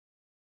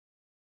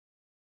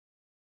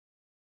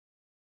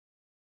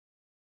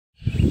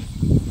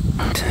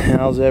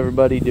How's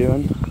everybody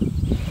doing?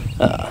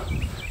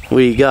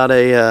 We got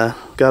a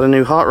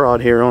new hot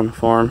rod here on the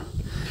farm.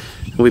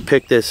 We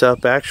picked this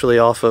up actually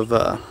off of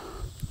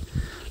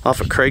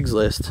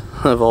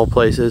Craigslist of all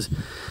places.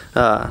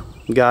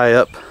 Guy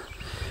up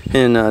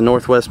in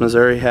northwest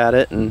Missouri had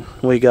it, and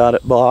we got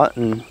it bought,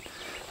 and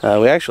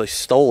we actually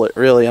stole it,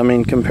 really. I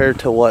mean, compared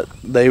to what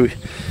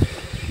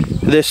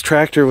this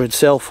tractor would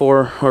sell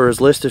for or is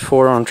listed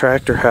for on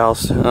Tractor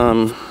House,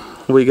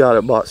 we got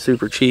it bought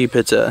super cheap.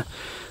 It's a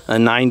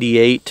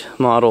 98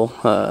 model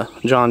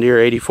John Deere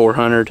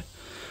 8400.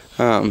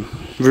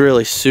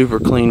 Really super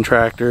clean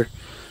tractor.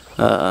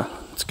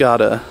 It's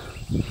got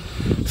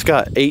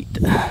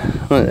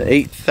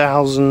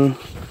 8,000, I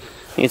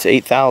think it's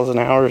 8,000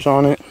 hours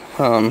on it.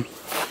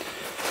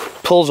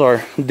 Pulls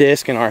our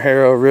disc and our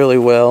harrow really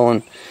well,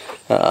 and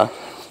got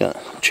a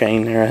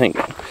chain there. I think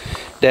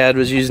Dad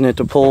was using it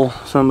to pull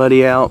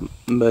somebody out,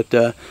 but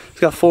it's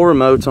got 4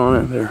 remotes on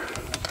it. They're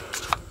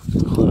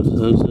close,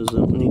 those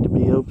doesn't need to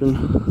be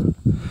open,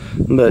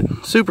 but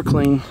super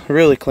clean,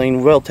 really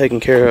clean, well taken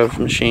care of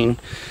machine.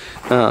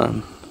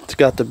 It's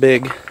got the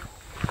big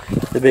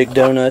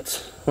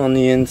donuts on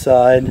the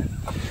inside.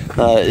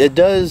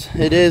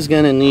 It is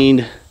gonna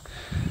need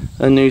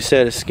a new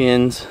set of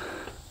skins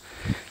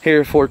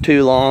here for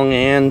too long,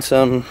 and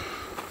some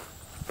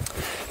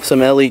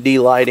LED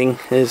lighting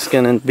is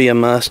gonna be a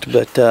must.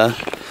 But I'll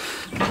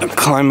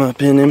climb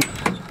up in him,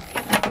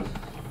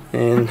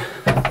 and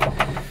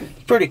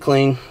pretty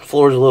clean.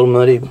 Floor's a little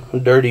muddy,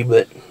 dirty,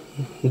 but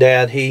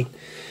Dad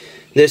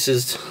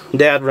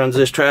runs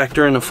this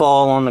tractor in the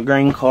fall on the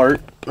grain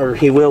cart, or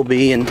he will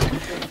be, and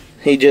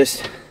he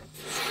just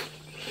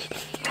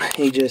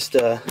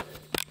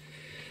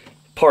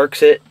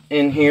parks it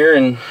in here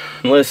and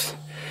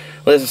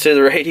listens to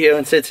the radio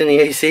and sits in the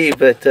AC.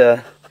 But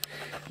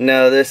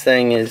no, this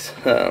thing is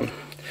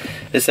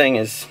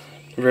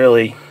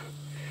really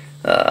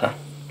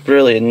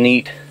really a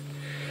neat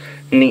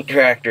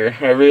tractor.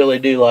 I really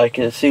do like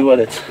it. See what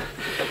it's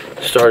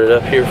started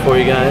up here for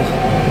you guys.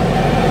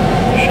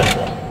 Shut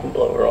the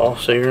blower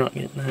off so you're not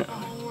getting that.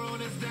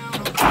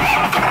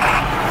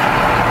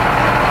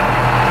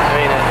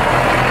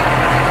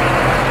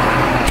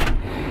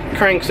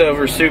 Cranks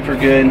over super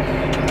good,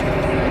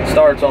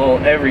 starts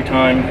every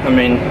time. I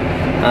mean,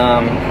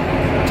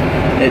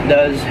 it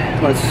does.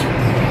 Let's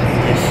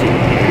see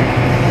here.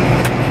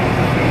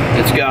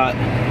 It's got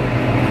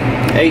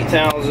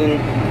 8,000.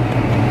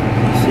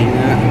 See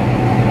that?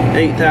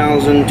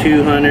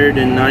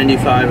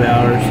 8,295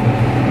 hours.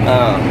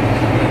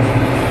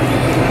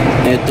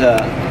 It's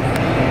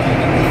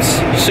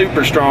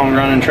super strong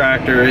running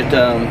tractor.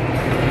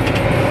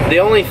 The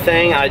only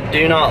thing I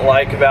do not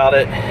like about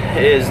it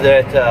is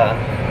that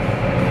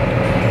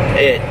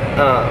it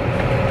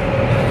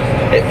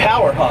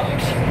power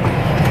hops.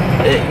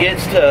 It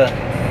gets to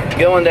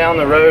going down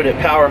the road, it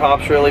power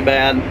hops really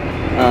bad.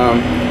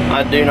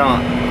 I do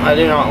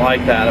not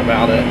like that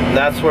about it.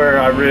 That's where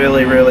I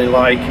really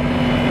like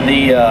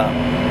the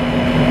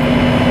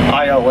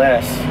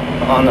ILS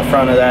on the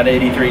front of that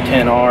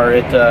 8310R.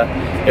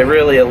 It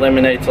really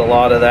eliminates a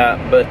lot of that.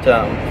 But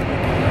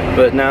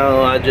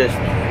no, I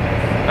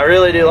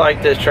really do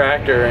like this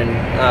tractor, and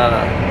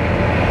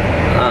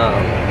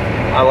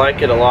I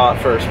like it a lot,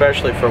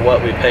 especially for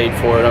what we paid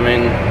for it. I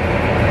mean,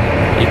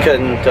 you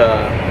couldn't.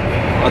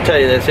 I'll tell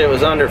you this: it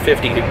was under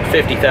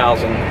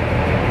 50,000,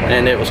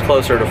 and it was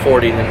closer to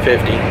 40 than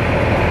 50.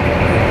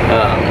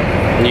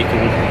 You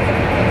can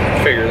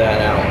figure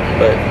that out.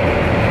 But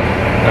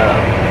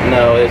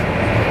no,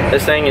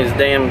 this thing is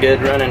damn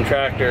good running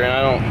tractor,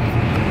 and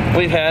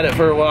we've had it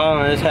for a while,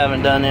 and I just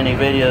haven't done any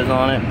videos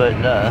on it, but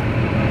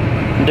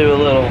do a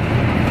little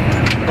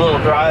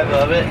drive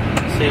of it,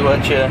 see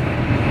what give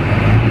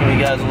you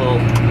guys a little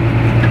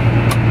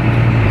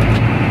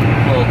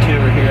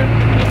tour here.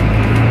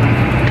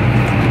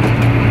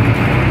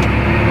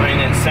 I mean,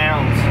 it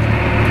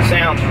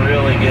sounds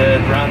really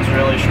good, runs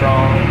really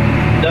strong,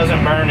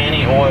 doesn't burn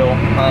any oil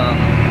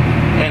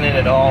in it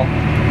at all.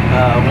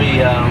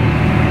 We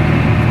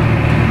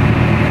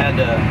had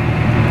to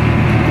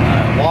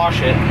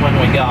wash it when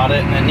we got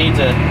it, and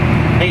it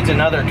needs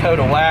another coat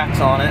of wax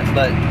on it,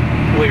 but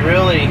we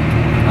really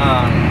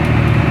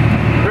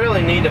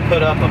need to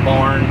put up a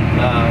barn.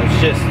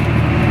 It's just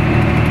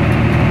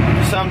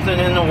something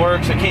in the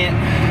works. I can't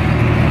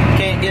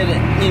get it,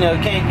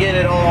 can't get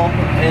it all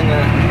in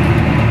the,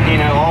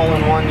 all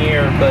in one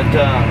year, but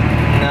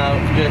no,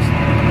 just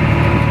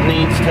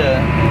needs to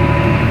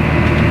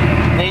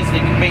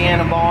be in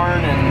a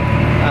barn, and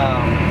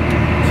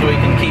so we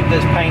can keep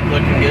this paint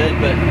looking good.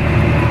 But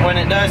when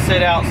it does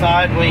sit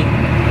outside, we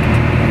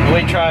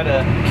try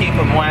to keep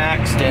them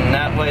waxed, and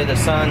that way the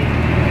sun,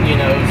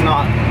 is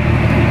not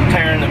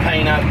tearing the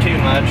paint up too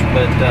much.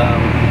 But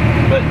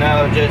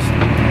no,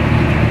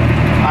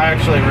 I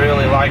actually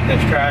really like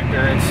this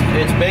tractor.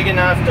 It's big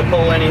enough to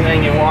pull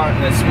anything you want,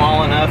 and it's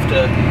small enough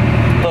to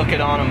hook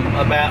it on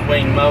a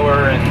batwing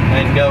mower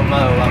and go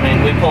mow. I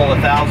mean, we pull a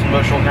 1,000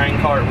 bushel grain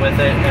cart with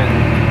it, and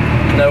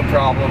no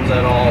problems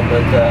at all.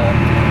 But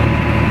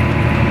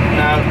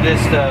no, I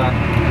just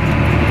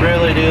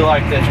really do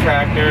like this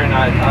tractor, and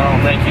I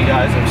don't think you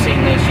guys have seen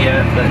this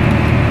yet, but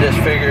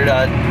just figured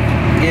I'd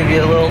give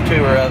you a little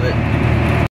tour of it.